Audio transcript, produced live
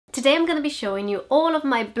Today I'm going to be showing you all of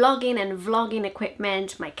my blogging and vlogging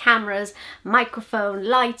equipment, my cameras, microphone,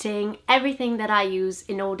 lighting, everything that I use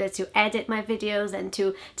in order to edit my videos and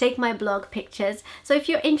to take my blog pictures. So if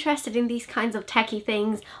you're interested in these kinds of techie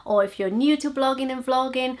things, or if you're new to blogging and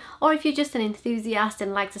vlogging, or if you're just an enthusiast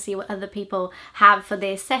and like to see what other people have for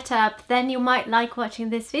their setup, then you might like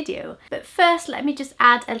watching this video. But first, let me just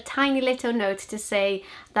add a tiny little note to say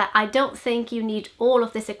that I don't think you need all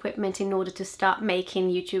of this equipment in order to start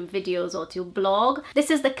making YouTube videos or to blog.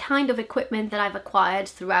 This is the kind of equipment that I've acquired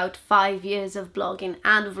throughout 5 years of blogging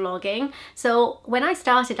and vlogging. So when I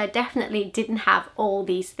started, I definitely didn't have all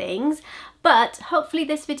these things. But hopefully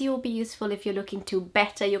this video will be useful if you're looking to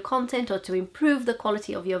better your content or to improve the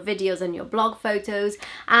quality of your videos and your blog photos,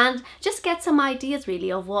 and just get some ideas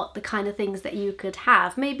really of what the kind of things that you could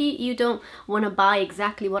have. Maybe you don't want to buy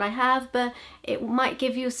exactly what I have, but it might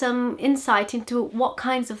give you some insight into what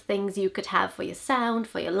kinds of things you could have for your sound,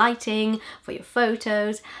 for your lighting, for your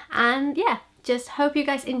photos. And yeah, just hope you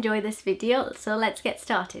guys enjoy this video. So let's get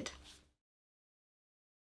started.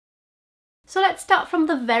 So let's start from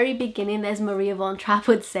the very beginning, as Maria von Trapp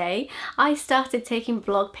would say. I started taking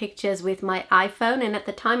blog pictures with my iPhone, and at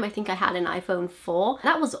the time I think I had an iPhone 4.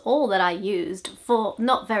 That was all that I used for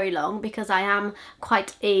not very long because I am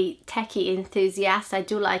quite a techie enthusiast. I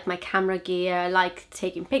do like my camera gear, I like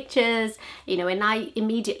taking pictures, you know, and I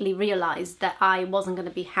immediately realized that I wasn't going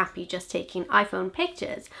to be happy just taking iPhone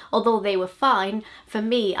pictures. Although they were fine, for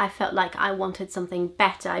me I felt like I wanted something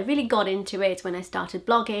better. I really got into it when I started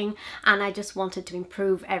blogging, and I just wanted to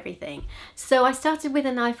improve everything. So I started with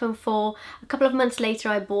an iPhone 4. A couple of months later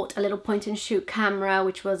I bought a little point and shoot camera,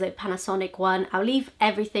 which was a Panasonic one. I'll leave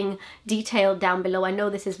everything detailed down below. I know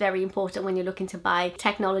this is very important when you're looking to buy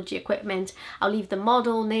technology equipment. I'll leave the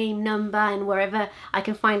model, name, number, and wherever I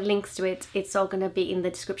can find links to it, it's all going to be in the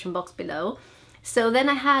description box below. So then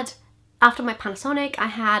after my Panasonic, I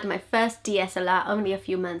had my first DSLR only a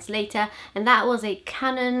few months later, and that was a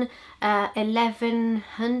Canon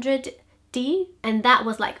 1100D, and that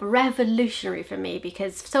was like revolutionary for me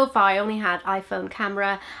because so far I only had iPhone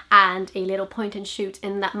camera and a little point and shoot,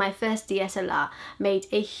 and that my first DSLR made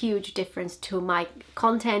a huge difference to my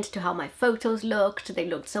content, to how my photos looked. They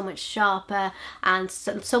looked so much sharper and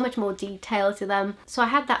so much more detail to them. So I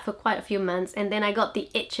had that for quite a few months, and then I got the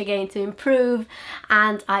itch again to improve,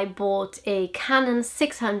 and I bought a Canon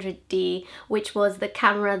 600D, which was the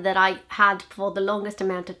camera that I had for the longest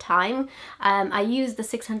amount of time. I used the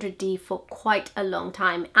 600D for quite a long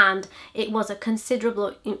time, and it was a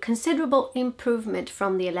considerable improvement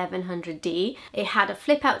from the 1100D. It had a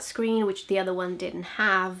flip out screen, which the other one didn't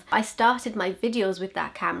have. I started my videos with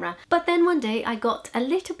that camera, but then one day I got a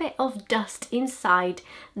little bit of dust inside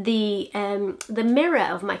the mirror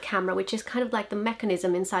of my camera, which is kind of like the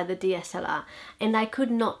mechanism inside the DSLR, and I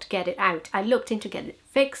could not get it out. I looked into getting it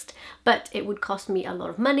fixed, but it would cost me a lot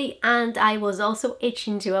of money, and I was also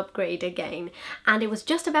itching to upgrade again. And it was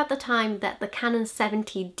just about the time that the Canon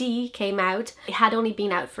 70D came out. It had only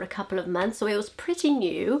been out for a couple of months, so it was pretty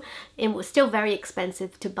new. It was still very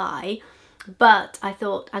expensive to buy, but I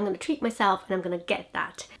thought I'm going to treat myself and I'm going to get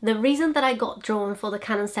that. The reason that I got drawn for the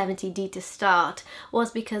Canon 70D to start was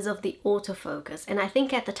because of the autofocus, and I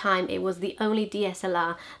think at the time it was the only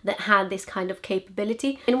DSLR that had this kind of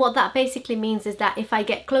capability. And what that basically means is that if I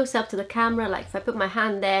get close up to the camera, like if I put my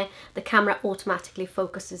hand there, the camera automatically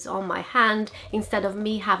focuses on my hand instead of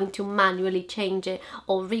me having to manually change it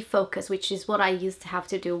or refocus, which is what I used to have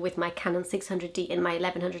to do with my Canon 600D and my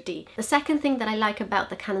 1100D. The second thing that I like about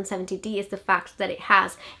the Canon 70D is the fact that it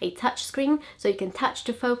has a touch screen, so you can touch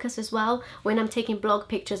to focus as well. When I'm taking blog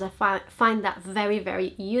pictures, I find that very,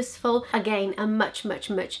 very useful. Again, a much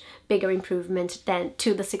bigger improvement than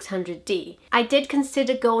to the 600D. I did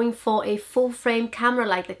consider going for a full frame camera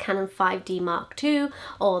like the Canon 5D Mark II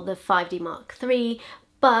or the 5D Mark III,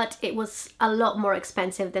 but it was a lot more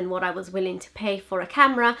expensive than what I was willing to pay for a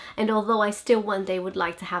camera, and although I still one day would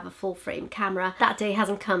like to have a full frame camera, that day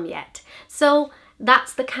hasn't come yet. So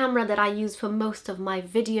that's the camera that I use for most of my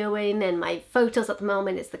videoing and my photos at the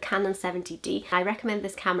moment. Is the Canon 70D. I recommend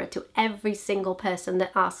this camera to every single person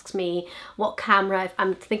that asks me what camera, if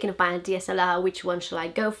I'm thinking of buying a DSLR, which one shall I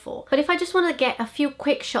go for. But if I just want to get a few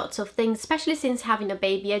quick shots of things, especially since having a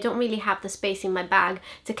baby, I don't really have the space in my bag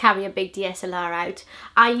to carry a big DSLR out.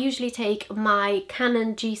 I usually take my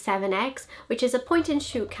Canon G7X, which is a point and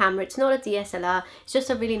shoot camera. It's not a DSLR, it's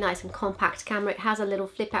just a really nice and compact camera. It has a little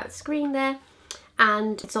flip out screen there,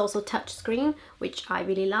 and it's also touch screen, which I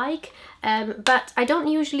really like. but I don't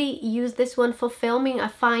usually use this one for filming. I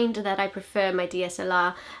find that I prefer my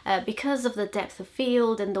DSLR because of the depth of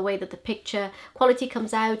field and the way that the picture quality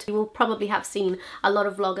comes out. You will probably have seen a lot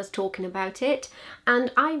of vloggers talking about it,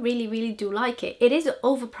 and I really do like it. It is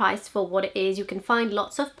overpriced for what it is. You can find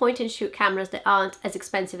lots of point and shoot cameras that aren't as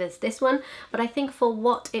expensive as this one, but I think for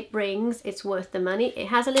what it brings, it's worth the money. It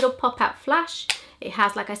has a little pop-out flash. It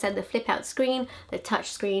has, like I said, the flip out screen, the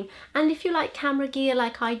touch screen, and if you like camera gear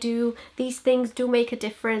like I do, these things do make a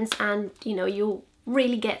difference, and you know, you'll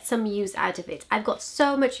really get some use out of it. I've got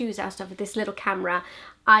so much use out of this little camera.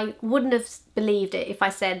 I wouldn't have believed it if I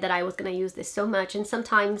said that I was going to use this so much, and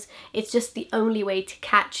sometimes it's just the only way to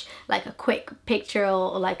catch like a quick picture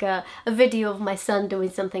or like a video of my son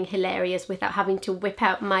doing something hilarious without having to whip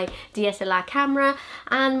out my DSLR camera,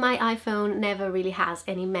 and my iPhone never really has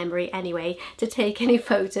any memory anyway to take any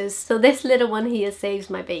photos, so this little one here saves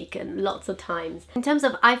my bacon lots of times. In terms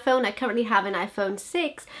of iPhone, I currently have an iPhone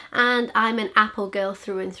 6 and I'm an Apple girl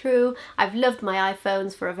through and through. I've loved my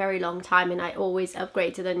iPhones for a very long time and I always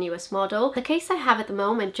upgrade to the newest model. The case I have at the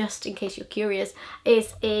moment, just in case you're curious,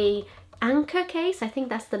 is a Anker case. I think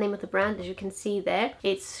that's the name of the brand, as you can see there.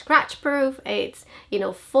 It's scratch proof, it's, you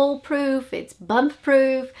know, fall proof, it's bump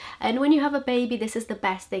proof, and when you have a baby, this is the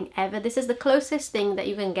best thing ever. This is the closest thing that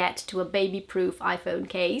you can get to a baby proof iPhone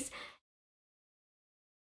case.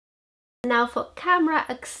 Now for camera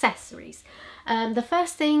accessories. The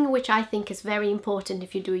first thing, which I think is very important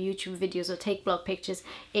if you do YouTube videos or take vlog pictures,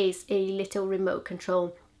 is a little remote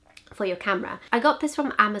control for your camera. I got this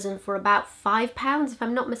from Amazon for about £5 if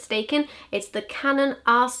I'm not mistaken. It's the Canon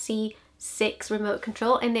RC6 remote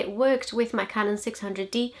control, and it works with my Canon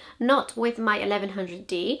 600D, not with my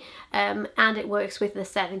 1100D, and it works with the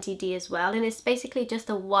 70D as well, and it's basically just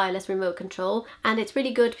a wireless remote control, and it's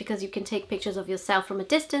really good because you can take pictures of yourself from a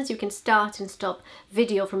distance, you can start and stop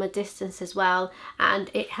video from a distance as well, and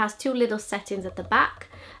it has two little settings at the back.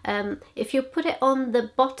 If you put it on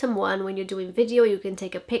the bottom one when you're doing video, you can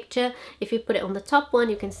take a picture. If you put it on the top one,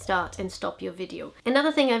 you can start and stop your video.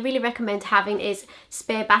 Another thing I really recommend having is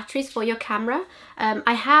spare batteries for your camera.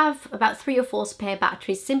 I have about 3 or 4 spare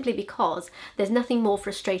batteries simply because there's nothing more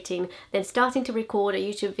frustrating than starting to record a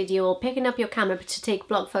YouTube video or picking up your camera to take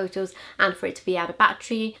vlog photos and for it to be out of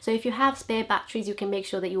battery. So if you have spare batteries, you can make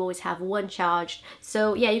sure that you always have one charged.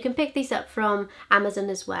 So yeah, you can pick these up from Amazon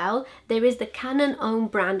as well. There is the Canon own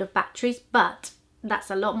brand of batteries, but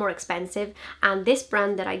that's a lot more expensive, and this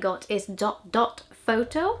brand that I got is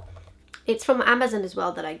Dot.Foto. It's from Amazon as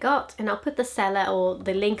well that I got, and I'll put the seller or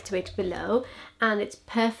the link to it below, and it's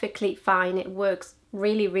perfectly fine. It works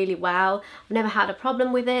really well. I've never had a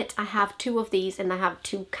problem with it. I have 2 of these and I have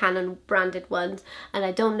 2 Canon branded ones, and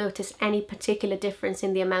I don't notice any particular difference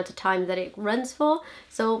in the amount of time that it runs for,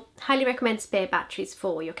 so highly recommend spare batteries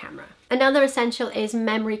for your camera. Another essential is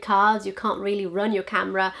memory cards. You can't really run your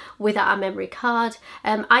camera without a memory card.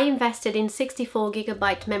 I invested in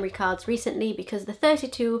 64GB memory cards recently because the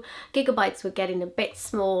 32GB were getting a bit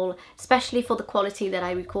small, especially for the quality that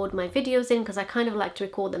I record my videos in, because I kind of like to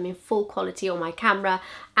record them in full quality on my camera,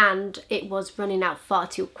 and it was running out far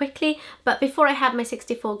too quickly. But before I had my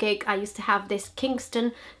 64GB, I used to have this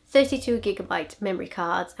Kingston 32GB memory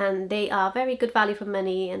cards, and they are very good value for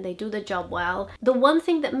money and they do the job well. The one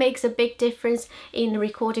thing that makes a big difference in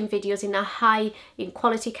recording videos in a high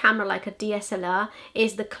quality camera like a DSLR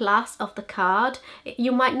is the class of the card.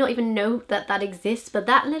 You might not even know that that exists, but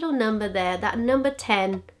that little number there, that number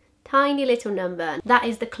 10, tiny little number, that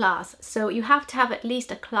is the class. So you have to have at least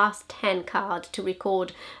a class 10 card to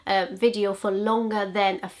record video for longer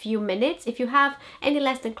than a few minutes. If you have any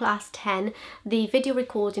less than class 10, the video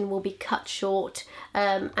recording will be cut short,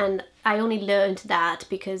 and I only learned that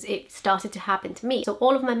because it started to happen to me. So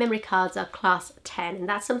all of my memory cards are class 10, and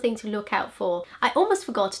that's something to look out for. I almost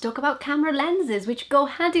forgot to talk about camera lenses, which go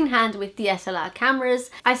hand in hand with DSLR cameras.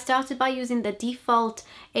 I started by using the default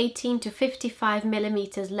 18 to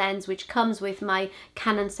 55mm lens, which comes with my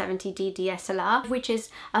Canon 70D DSLR, which is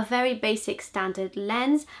a very basic standard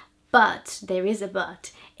lens. But there is a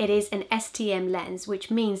but. It is an STM lens, which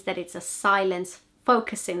means that it's a silence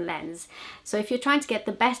focusing lens. So if you're trying to get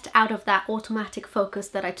the best out of that automatic focus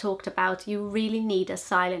that I talked about, you really need a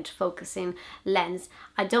silent focusing lens.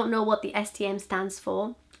 I don't know what the STM stands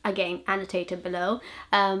for, again annotated below,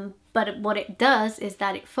 but what it does is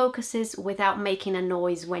that it focuses without making a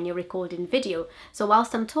noise when you're recording video. So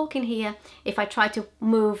whilst I'm talking here, if I try to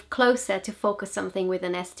move closer to focus something with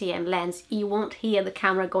an STM lens, you won't hear the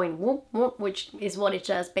camera going whoop whoop, which is what it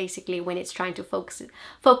does basically when it's trying to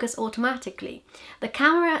focus automatically. The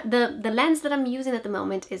camera, the lens that I'm using at the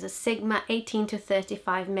moment is a Sigma 18 to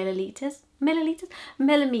 35mm.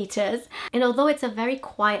 millimeters. And although it's a very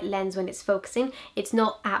quiet lens when it's focusing, it's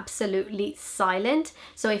not absolutely silent.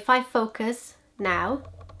 So if I focus now,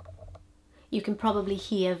 you can probably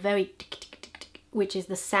hear very tick, tick, tick, tick, which is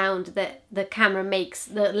the sound that the camera makes,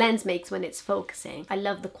 the lens makes when it's focusing. I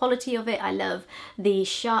love the quality of it. I love the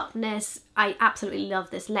sharpness. I absolutely love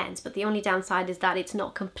this lens, but the only downside is that it's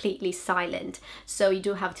not completely silent. So you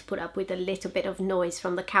do have to put up with a little bit of noise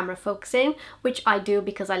from the camera focusing, which I do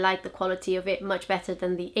because I like the quality of it much better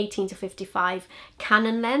than the 18-55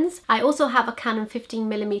 Canon lens. I also have a Canon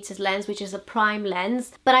 15mm lens, which is a prime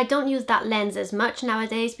lens, but I don't use that lens as much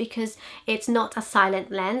nowadays because it's not a silent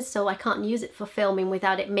lens, so I can't use it for filming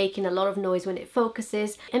without it making a lot of noise when it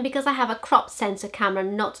focuses. And because I have a crop sensor camera,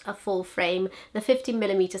 not a full frame, the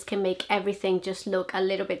 15mm can make everything just look a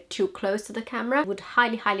little bit too close to the camera. I would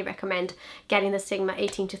highly recommend getting the Sigma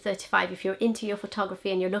 18-35 if you're into your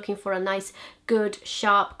photography and you're looking for a nice, good,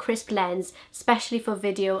 sharp, crisp lens, especially for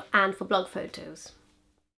video and for blog photos.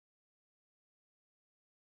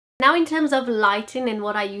 Now in terms of lighting and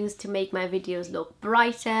what I use to make my videos look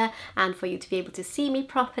brighter and for you to be able to see me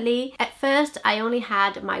properly. At first I only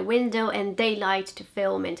had my window and daylight to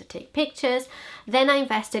film and to take pictures. Then I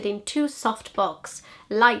invested in two softbox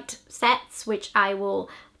light sets, which I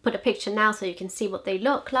will put a picture now so you can see what they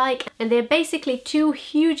look like. And they're basically two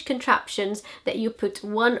huge contraptions that you put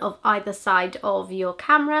one of either side of your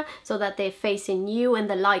camera so that they're facing you and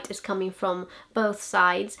the light is coming from both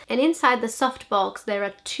sides. And inside the softbox there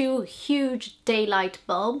are two huge daylight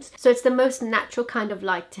bulbs, so it's the most natural kind of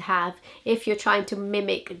light to have if you're trying to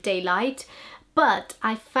mimic daylight. But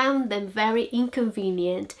I found them very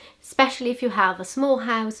inconvenient, especially if you have a small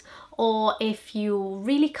house or if you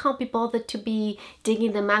really can't be bothered to be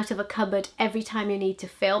digging them out of a cupboard every time you need to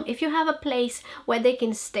film. If you have a place where they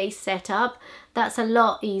can stay set up, that's a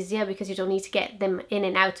lot easier because you don't need to get them in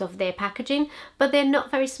and out of their packaging, but they're not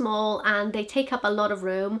very small and they take up a lot of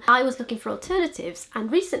room. I was looking for alternatives, and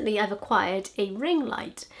recently I've acquired a ring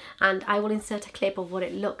light, and I will insert a clip of what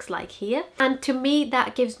it looks like here. And to me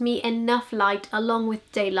that gives me enough light along with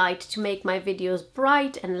daylight to make my videos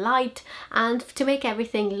bright and light and to make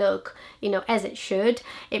everything look, you know, as it should.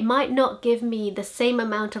 It might not give me the same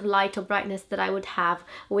amount of light or brightness that I would have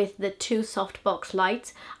with the two softbox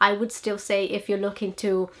lights. I would still say if you're looking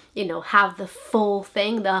to, you know, have the full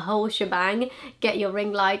thing, the whole shebang, get your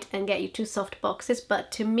ring light and get your two soft boxes.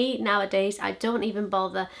 But to me nowadays, I don't even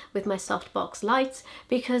bother with my softbox lights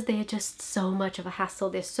because they're just so much of a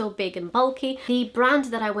hassle. They're so big and bulky. The brand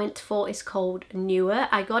that I went for is called Neewer.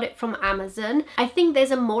 I got it from Amazon. I think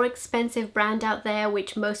there's a more expensive brand out there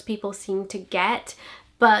which most people seem to get,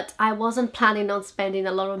 but I wasn't planning on spending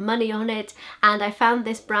a lot of money on it, and I found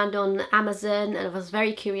this brand on Amazon and I was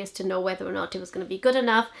very curious to know whether or not it was going to be good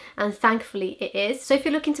enough, and thankfully it is. So if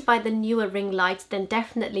you're looking to buy the Neewer ring light, then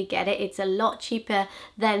definitely get it. It's a lot cheaper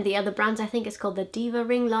than the other brands. I think it's called the Diva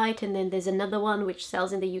ring light, and then there's another one which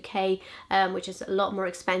sells in the UK which is a lot more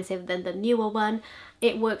expensive than the Neewer one.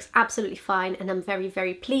 It works absolutely fine and I'm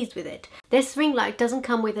very pleased with it. This ring light doesn't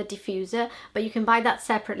come with a diffuser, but you can buy that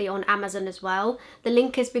separately on Amazon as well. The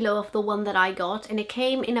link is below of the one that I got, and it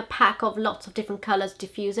came in a pack of lots of different colours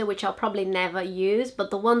diffuser, which I'll probably never use, but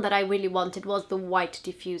the one that I really wanted was the white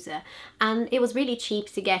diffuser, and it was really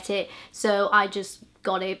cheap to get it, so I just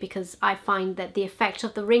got it because I find that the effect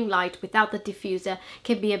of the ring light without the diffuser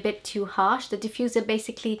can be a bit too harsh. The diffuser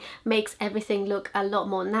basically makes everything look a lot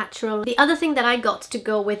more natural. The other thing that I got to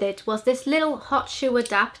go with it was this little hot shoe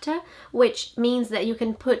adapter, which means that you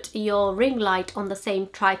can put your ring light on the same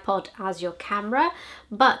tripod as your camera,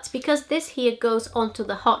 but because this here goes onto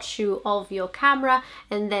the hot shoe of your camera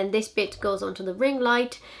and then this bit goes onto the ring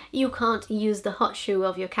light, you can't use the hot shoe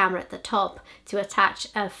of your camera at the top to attach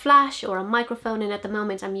a flash or a microphone, and at the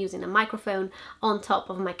moment I'm using a microphone on top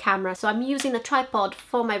of my camera, so I'm using a tripod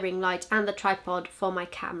for my ring light and the tripod for my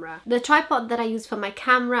camera. The tripod that I use for my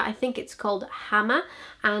camera, I think it's called Hama,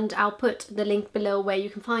 and I'll put the link below where you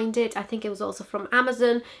can find it. I think it was also from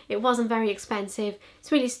Amazon. It wasn't very expensive.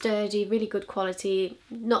 It's really sturdy, really good quality.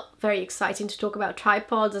 Not very exciting to talk about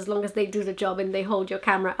tripods. As long as they do the job and they hold your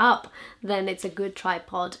camera up, then it's a good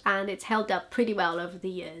tripod, and it's held up pretty well over the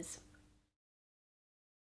years.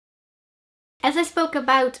 As I spoke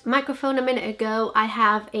about microphone a minute ago, I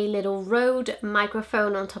have a little Rode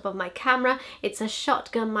microphone on top of my camera. It's a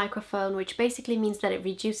shotgun microphone, which basically means that it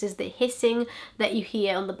reduces the hissing that you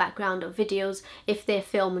hear on the background of videos if they're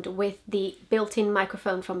filmed with the built-in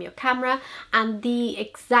microphone from your camera. And the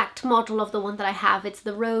exact model of the one that I have, it's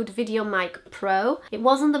the Rode Videomic Pro. It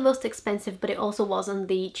wasn't the most expensive, but it also wasn't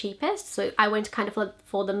the cheapest, so I went kind of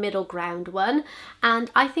for the middle ground one,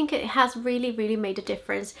 and I think it has really made a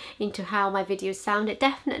difference into how my videos sound. It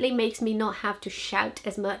definitely makes me not have to shout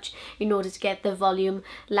as much in order to get the volume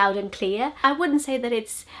loud and clear. I wouldn't say that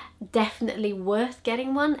it's definitely worth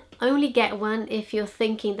getting one. Only get one if you're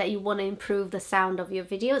thinking that you want to improve the sound of your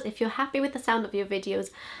videos. If you're happy with the sound of your videos,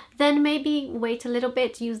 then maybe wait a little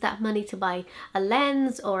bit, use that money to buy a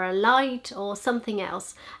lens or a light or something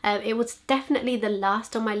else. It was definitely the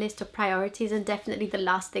last on my list of priorities, and definitely the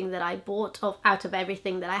last thing that I bought out of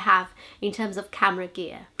everything that I have in terms of camera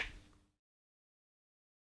gear.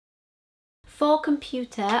 For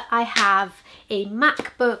computer, I have a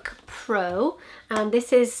MacBook Pro, and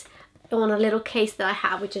this is on a little case that I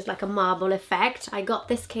have, which is like a marble effect. I got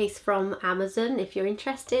this case from Amazon. If you're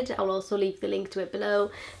interested, I'll also leave the link to it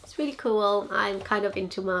below. It's really cool. I'm kind of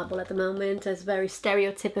into marble at the moment, as very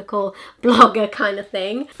stereotypical blogger kind of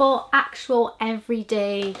thing. For actual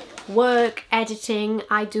everyday work, editing,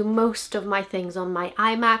 I do most of my things on my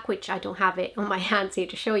iMac, which I don't have it on my hands here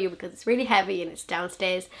to show you because it's really heavy and it's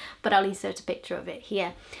downstairs, but I'll insert a picture of it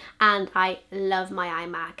here. And I love my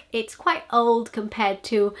iMac. It's quite old compared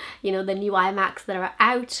to, you know, the new iMacs that are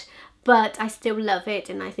out, but I still love it,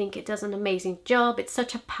 and I think it does an amazing job. It's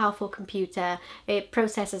such a powerful computer. It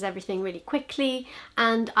processes everything really quickly,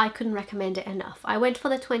 and I couldn't recommend it enough. I went for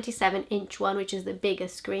the 27-inch one, which is the bigger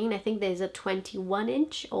screen. I think there's a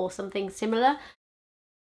 21-inch or something similar.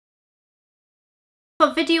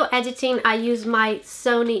 For video editing, I use my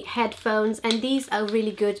Sony headphones, and these are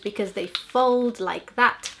really good because they fold like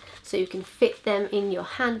that, so you can fit them in your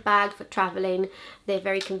handbag for traveling. They're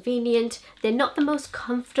very convenient. They're not the most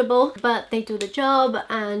comfortable, but they do the job.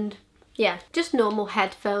 And yeah, just normal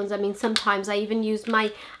headphones. I mean, sometimes I even use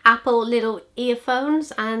my Apple little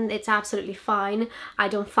earphones and it's absolutely fine. I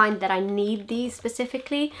don't find that I need these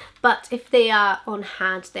specifically, but if they are on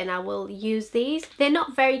hand, then I will use these. They're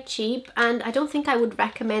not very cheap, and I don't think I would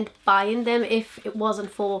recommend buying them if it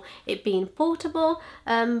wasn't for it being portable,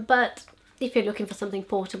 but if you're looking for something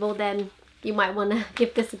portable, then you might want to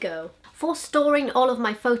give this a go. For storing all of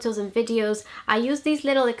my photos and videos, I use these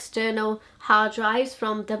little external hard drives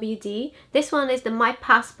from WD. This one is the My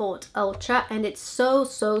Passport Ultra, and it's so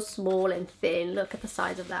small and thin. Look at the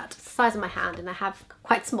size of that. It's the size of my hand, and I have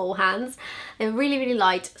quite small hands. They're really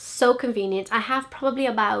light, so convenient. I have probably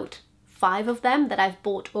about 5 of them that I've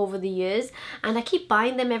bought over the years, and I keep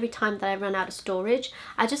buying them every time that I run out of storage.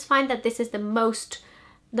 I just find that this is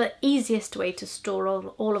the easiest way to store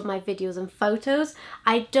all of my videos and photos.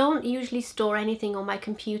 I don't usually store anything on my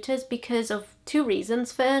computers because of 2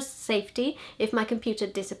 reasons. First, safety. If my computer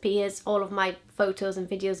disappears, all of my photos and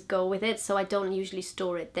videos go with it, so I don't usually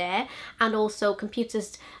store it there. And also,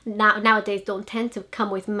 computers nowadays don't tend to come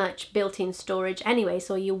with much built-in storage anyway,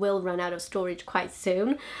 so you will run out of storage quite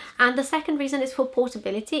soon. And the second reason is for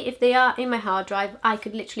portability. If they are in my hard drive, I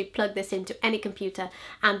could literally plug this into any computer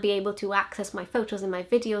and be able to access my photos and my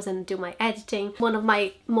videos and do my editing. One of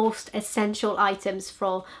my most essential items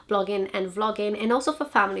for blogging and vlogging, and also for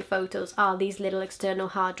family photos, are these little external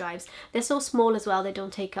hard drives. They're so small as well, they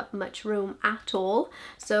don't take up much room at all,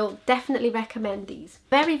 so definitely recommend these.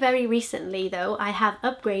 Very recently though, I have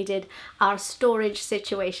upgraded our storage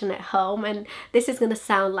situation at home, and this is going to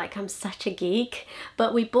sound like I'm such a geek,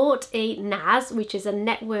 but we bought a NAS, which is a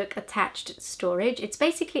network attached storage. It's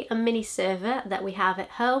basically a mini server that we have at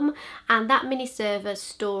home, and that mini server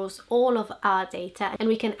stores all of our data, and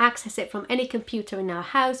we can access it from any computer in our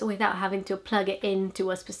house without having to plug it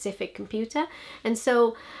into a specific computer. And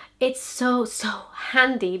so it's so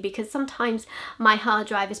handy, because sometimes my hard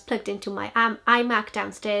drive is plugged into my iMac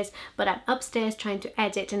downstairs, but I'm upstairs trying to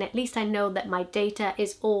edit, and at least I know that my data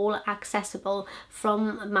is all accessible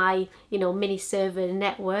from my, you know, mini server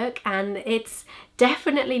network, and it's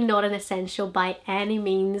definitely not an essential by any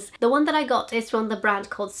means. The one that I got is from the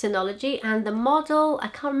brand called Synology, and the model, I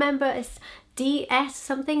can't remember, it's DS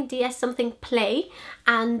something Play,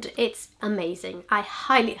 and it's amazing. I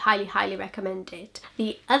highly recommend it.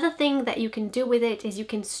 The other thing that you can do with it is you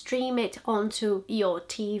can stream it onto your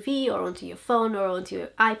TV or onto your phone or onto your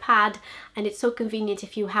iPad, and it's so convenient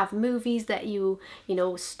if you have movies that you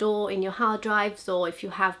know, store in your hard drives, or if you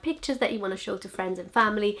have pictures that you want to show to friends and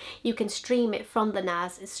family, you can stream it from the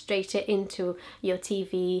NAS straight into your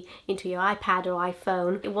TV, into your iPad or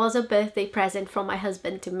iPhone. It was a birthday present from my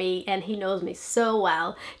husband to me, and he knows me so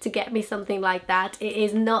well to get me something like that. It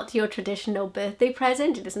is not your traditional birthday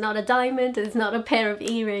present. It is not a diamond, it is not a pair of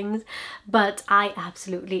earrings, but I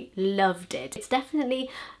absolutely loved it. It's definitely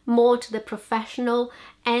more to the professional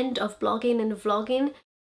end of blogging and vlogging.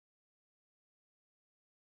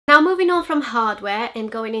 Now moving on from hardware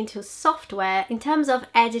and going into software, in terms of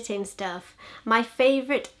editing stuff, my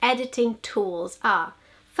favorite editing tools are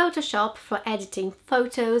Photoshop for editing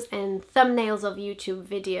photos and thumbnails of YouTube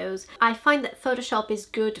videos. I find that Photoshop is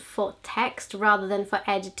good for text rather than for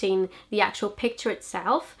editing the actual picture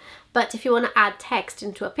itself. But if you want to add text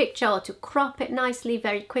into a picture or to crop it nicely,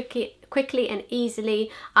 very quickly and easily,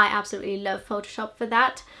 I absolutely love Photoshop for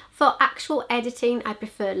that. For actual editing, I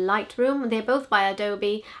prefer Lightroom. They're both by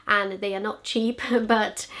Adobe and they are not cheap,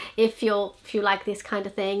 but if you like this kind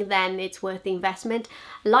of thing, then it's worth the investment.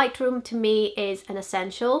 Lightroom to me is an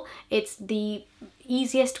essential. It's the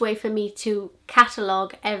easiest way for me to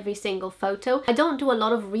catalog every single photo. I don't do a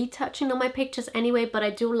lot of retouching on my pictures anyway, but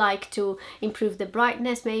I do like to improve the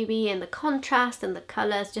brightness maybe and the contrast and the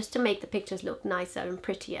colors just to make the pictures look nicer and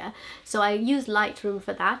prettier. So I use Lightroom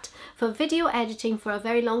for that. For video editing, for a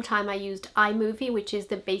very long time I used iMovie, which is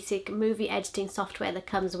the basic movie editing software that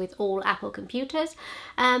comes with all Apple computers.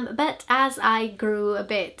 But as I grew a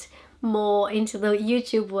bit more into the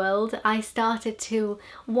YouTube world, I started to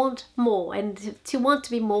want more and to want to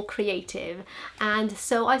be more creative, and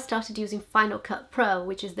so I started using Final Cut Pro,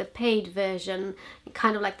 which is the paid version,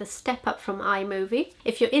 kind of like the step up from iMovie.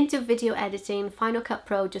 If you're into video editing, Final Cut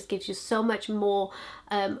Pro just gives you so much more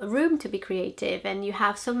room to be creative, and you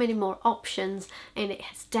have so many more options, and it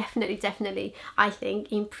has definitely I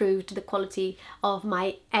think improved the quality of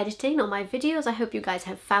my editing on my videos. I hope you guys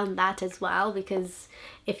have found that as well, because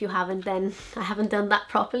if you haven't, then I haven't done that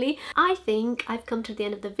properly. I think I've come to the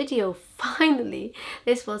end of the video finally.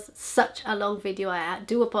 This was such a long video. I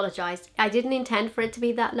do apologize. I didn't intend for it to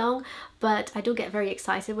be that long, but I do get very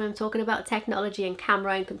excited when I'm talking about technology and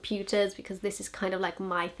camera and computers, because this is kind of like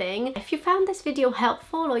my thing. If you found this video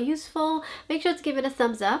helpful or useful, make sure to give it a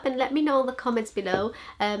thumbs up and let me know in the comments below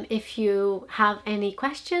if you have any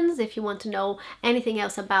questions, if you want to know anything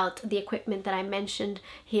else about the equipment that I mentioned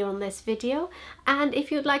here on this video. And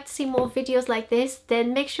if you'd like to see more videos like this,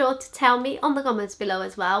 then make sure to tell me on the comments below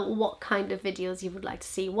as well what kind of videos you would like to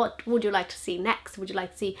see. What would you like to see next? Would you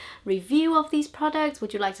like to see review of these products?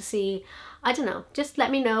 Would you like to see, I don't know, just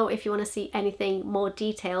let me know if you want to see anything more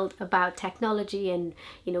detailed about technology and,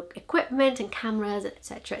 you know, equipment and cameras,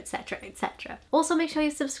 etc, etc, etc. Also, make sure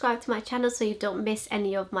you subscribe to my channel so you don't miss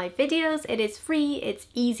any of my videos. It is free, it's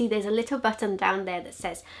easy. There's a little button down there that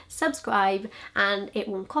says subscribe, and it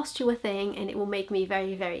won't cost you a thing, and it will make me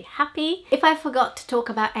very happy. If I forgot to talk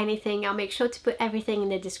about anything, I'll make sure to put everything in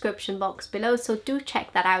the description box below, so do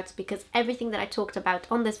check that out, because everything that I talked about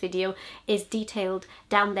on this video is detailed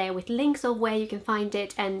down there with links of where you can find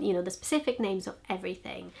it and, you know, the specific names of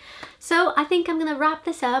everything. So I think I'm gonna wrap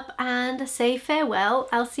this up and say farewell.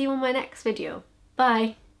 I'll see you on my next video.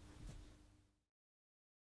 Bye.